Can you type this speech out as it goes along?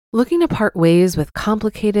Looking to part ways with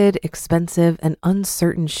complicated, expensive, and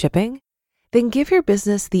uncertain shipping? Then give your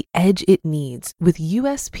business the edge it needs with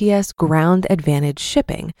USPS Ground Advantage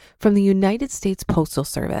shipping from the United States Postal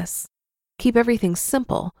Service. Keep everything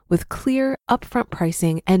simple with clear, upfront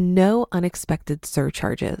pricing and no unexpected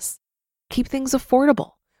surcharges. Keep things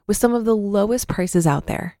affordable with some of the lowest prices out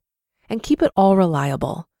there. And keep it all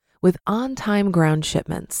reliable with on-time ground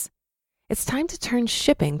shipments. It's time to turn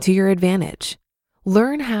shipping to your advantage.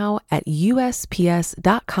 Learn how at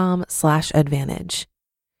USPS.com/advantage.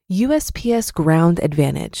 USPS Ground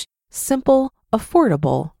Advantage. Simple,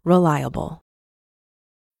 affordable, reliable.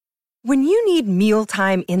 When you need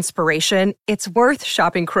mealtime inspiration, it's worth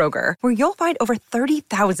shopping Kroger, where you'll find over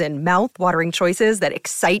 30,000 mouth-watering choices that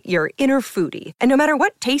excite your inner foodie. And no matter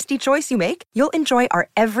what tasty choice you make, you'll enjoy our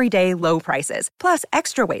everyday low prices, plus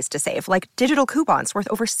extra ways to save, like digital coupons worth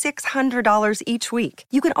over $600 each week.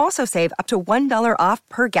 You can also save up to $1 off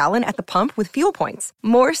per gallon at the pump with fuel points.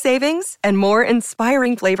 More savings and more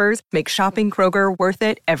inspiring flavors make shopping Kroger worth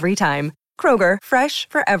it every time. Kroger, fresh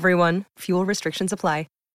for everyone. Fuel restrictions apply.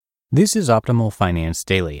 This is Optimal Finance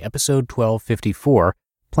Daily, episode 1254,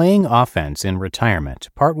 Playing Offense in Retirement,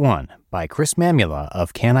 Part 1, by Chris Mamula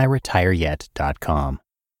of CanIRetireYet.com.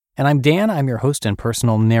 And I'm Dan, I'm your host and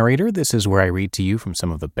personal narrator. This is where I read to you from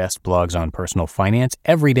some of the best blogs on personal finance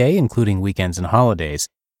every day, including weekends and holidays.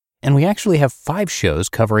 And we actually have 5 shows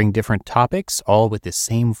covering different topics, all with the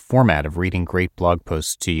same format of reading great blog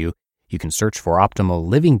posts to you. You can search for Optimal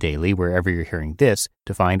Living Daily wherever you're hearing this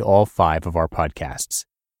to find all 5 of our podcasts.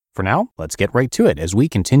 For now, let's get right to it as we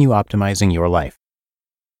continue optimizing your life.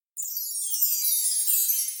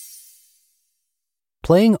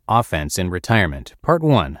 Playing Offense in Retirement, Part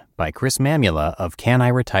 1, by Chris Mamula of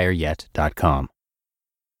CanIRetireYet.com.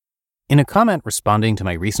 In a comment responding to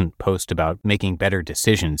my recent post about making better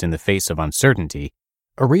decisions in the face of uncertainty,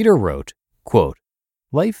 a reader wrote, quote,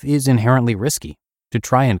 "Life is inherently risky. To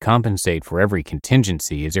try and compensate for every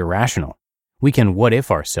contingency is irrational. We can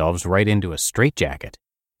what-if ourselves right into a straitjacket.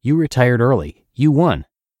 You retired early. You won."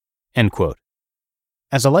 End quote.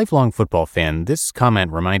 As a lifelong football fan, this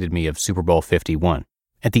comment reminded me of Super Bowl 51.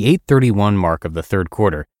 At the 8:31 mark of the third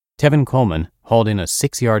quarter, Tevin Coleman hauled in a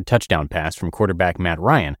 6-yard touchdown pass from quarterback Matt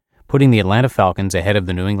Ryan, putting the Atlanta Falcons ahead of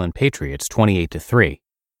the New England Patriots 28-3.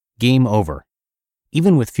 Game over.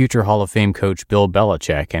 Even with future Hall of Fame coach Bill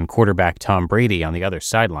Belichick and quarterback Tom Brady on the other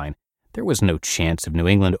sideline, there was no chance of New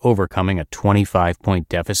England overcoming a 25-point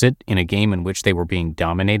deficit in a game in which they were being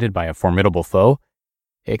dominated by a formidable foe.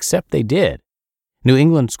 Except they did. New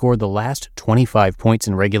England scored the last 25 points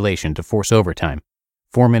in regulation to force overtime.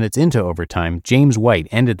 4 minutes into overtime, James White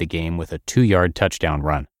ended the game with a 2-yard touchdown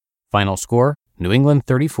run. Final score, New England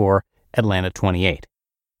 34, Atlanta 28.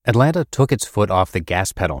 Atlanta took its foot off the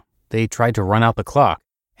gas pedal. They tried to run out the clock,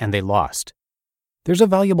 and they lost. There's a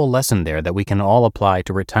valuable lesson there that we can all apply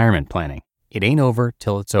to retirement planning. It ain't over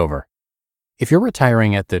till it's over. If you're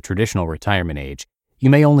retiring at the traditional retirement age,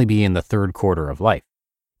 you may only be in the third quarter of life.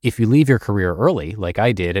 If you leave your career early, like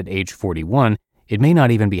I did at age 41, it may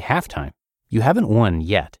not even be halftime. You haven't won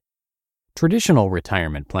yet. Traditional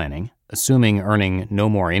retirement planning, assuming earning no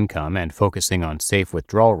more income and focusing on safe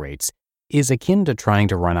withdrawal rates, is akin to trying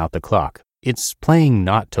to run out the clock. It's playing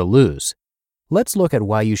not to lose. Let's look at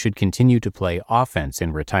why you should continue to play offense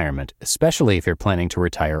in retirement, especially if you're planning to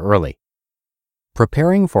retire early.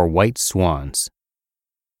 Preparing for white swans.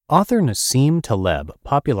 Author Nassim Taleb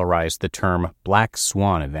popularized the term black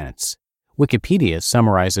swan events. Wikipedia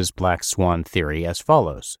summarizes black swan theory as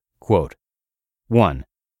follows, quote, 1.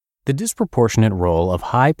 The disproportionate role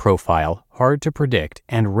of high-profile, hard-to-predict,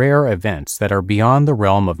 and rare events that are beyond the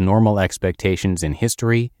realm of normal expectations in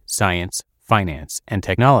history, science, finance, and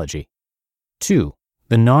technology. 2.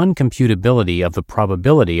 The non-computability of the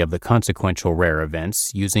probability of the consequential rare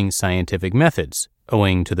events using scientific methods,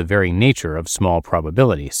 owing to the very nature of small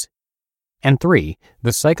probabilities. And 3.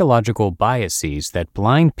 The psychological biases that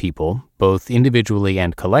blind people, both individually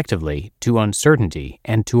and collectively, to uncertainty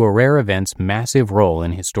and to a rare event's massive role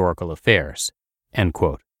in historical affairs. End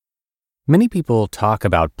quote. Many people talk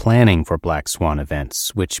about planning for black swan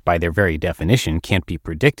events, which by their very definition can't be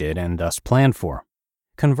predicted and thus planned for.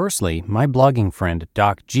 Conversely, my blogging friend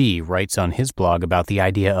Doc G writes on his blog about the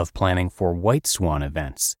idea of planning for white swan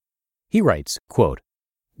events. He writes, quote,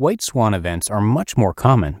 "White swan events are much more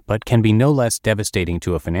common, but can be no less devastating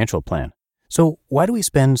to a financial plan. So why do we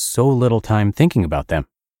spend so little time thinking about them?"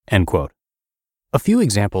 End quote. A few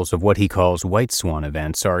examples of what he calls white swan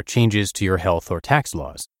events are changes to your health or tax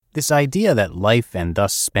laws, This idea that life and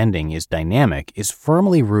thus spending is dynamic is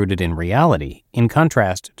firmly rooted in reality, in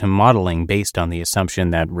contrast to modeling based on the assumption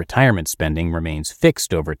that retirement spending remains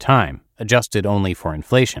fixed over time, adjusted only for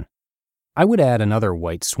inflation. I would add another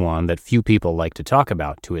white swan that few people like to talk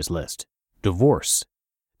about to his list: divorce.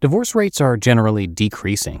 Divorce rates are generally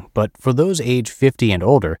decreasing, but for those age 50 and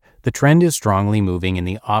older, the trend is strongly moving in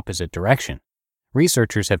the opposite direction.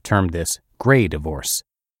 Researchers have termed this gray divorce.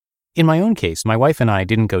 In my own case, my wife and I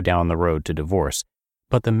didn't go down the road to divorce,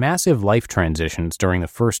 but the massive life transitions during the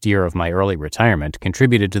first year of my early retirement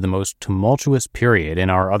contributed to the most tumultuous period in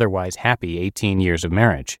our otherwise happy 18 years of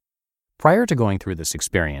marriage. Prior to going through this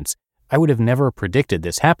experience, I would have never predicted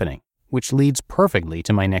this happening, which leads perfectly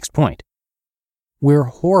to my next point. We're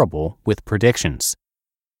horrible with predictions.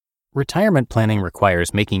 Retirement planning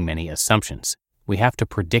requires making many assumptions. We have to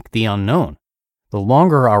predict the unknown. The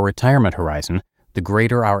longer our retirement horizon, the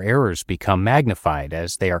greater our errors become magnified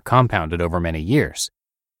as they are compounded over many years.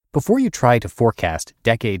 Before you try to forecast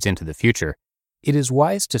decades into the future, it is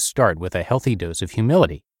wise to start with a healthy dose of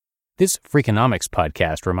humility. This Freakonomics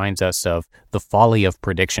podcast reminds us of the folly of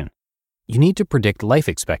prediction. You need to predict life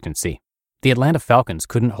expectancy. The Atlanta Falcons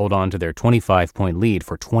couldn't hold on to their 25-point lead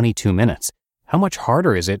for 22 minutes. How much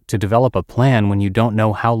harder is it to develop a plan when you don't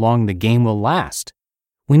know how long the game will last?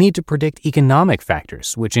 We need to predict economic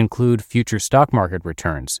factors, which include future stock market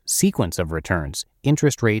returns, sequence of returns,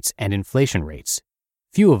 interest rates, and inflation rates.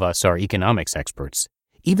 Few of us are economics experts.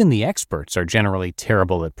 Even the experts are generally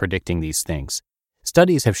terrible at predicting these things.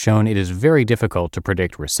 Studies have shown it is very difficult to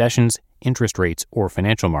predict recessions, interest rates, or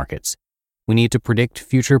financial markets. We need to predict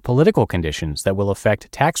future political conditions that will affect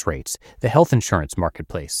tax rates, the health insurance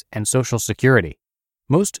marketplace, and Social Security.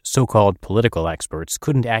 Most so-called political experts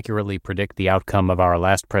couldn't accurately predict the outcome of our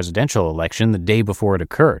last presidential election the day before it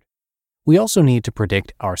occurred. We also need to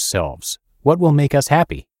predict ourselves. What will make us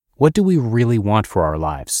happy? What do we really want for our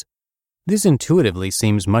lives? This intuitively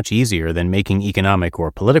seems much easier than making economic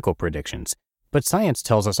or political predictions, but science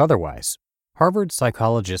tells us otherwise. Harvard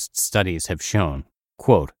psychologists' studies have shown,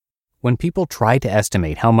 quote, when people try to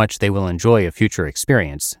estimate how much they will enjoy a future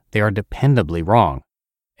experience, they are dependably wrong,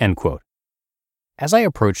 end quote. As I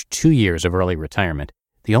approach 2 years of early retirement,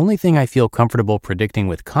 the only thing I feel comfortable predicting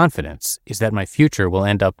with confidence is that my future will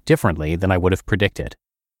end up differently than I would have predicted.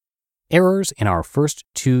 Errors in our first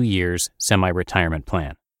 2 years semi-retirement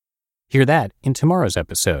plan. Hear that in tomorrow's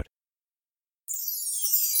episode.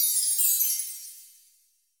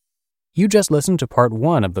 You just listened to part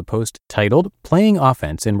 1 of the post titled Playing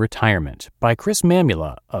Offense in Retirement by Chris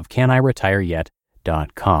Mamula of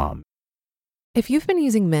CanIRetireYet.com. If you've been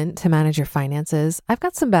using Mint to manage your finances, I've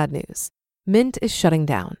got some bad news. Mint is shutting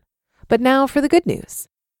down. But now for the good news.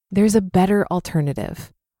 There's a better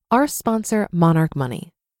alternative. Our sponsor, Monarch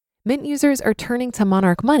Money. Mint users are turning to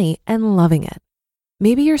Monarch Money and loving it.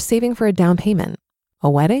 Maybe you're saving for a down payment, a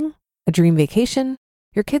wedding, a dream vacation,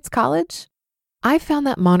 your kid's college. I've found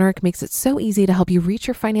that Monarch makes it so easy to help you reach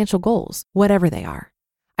your financial goals, whatever they are.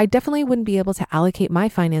 I definitely wouldn't be able to allocate my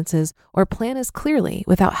finances or plan as clearly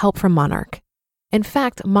without help from Monarch. In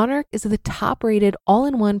fact, Monarch is the top-rated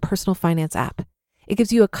all-in-one personal finance app. It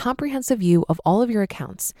gives you a comprehensive view of all of your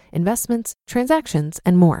accounts, investments, transactions,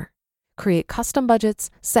 and more. Create custom budgets,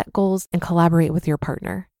 set goals, and collaborate with your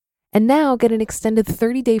partner. And now get an extended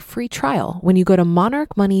 30-day free trial when you go to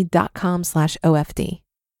monarchmoney.com/OFD.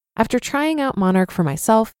 After trying out Monarch for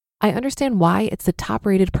myself, I understand why it's the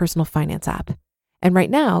top-rated personal finance app. And right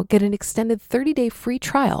now, get an extended 30-day free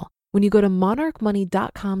trial when you go to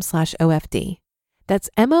monarchmoney.com/OFD.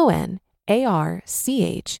 That's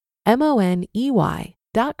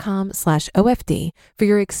monarchmoney.com/OFD for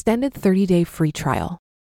your extended 30-day free trial.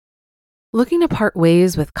 Looking to part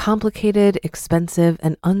ways with complicated, expensive,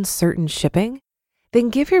 and uncertain shipping? Then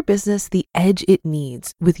give your business the edge it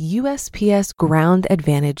needs with USPS Ground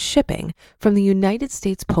Advantage shipping from the United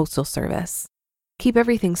States Postal Service. Keep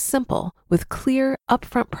everything simple with clear,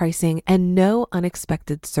 upfront pricing and no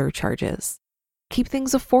unexpected surcharges. Keep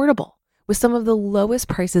things affordable with some of the lowest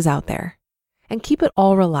prices out there. And keep it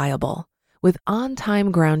all reliable with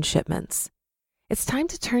on-time ground shipments. It's time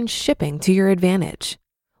to turn shipping to your advantage.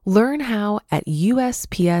 Learn how at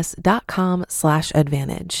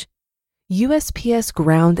USPS.com/advantage. USPS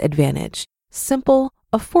Ground Advantage. Simple,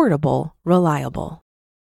 affordable, reliable.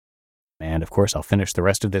 And of course, I'll finish the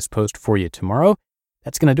rest of this post for you tomorrow.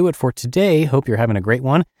 That's going to do it for today. Hope you're having a great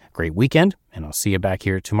one, great weekend, and I'll see you back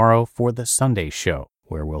here tomorrow for the Sunday show,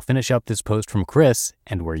 where we'll finish up this post from Chris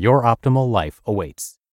and where your optimal life awaits.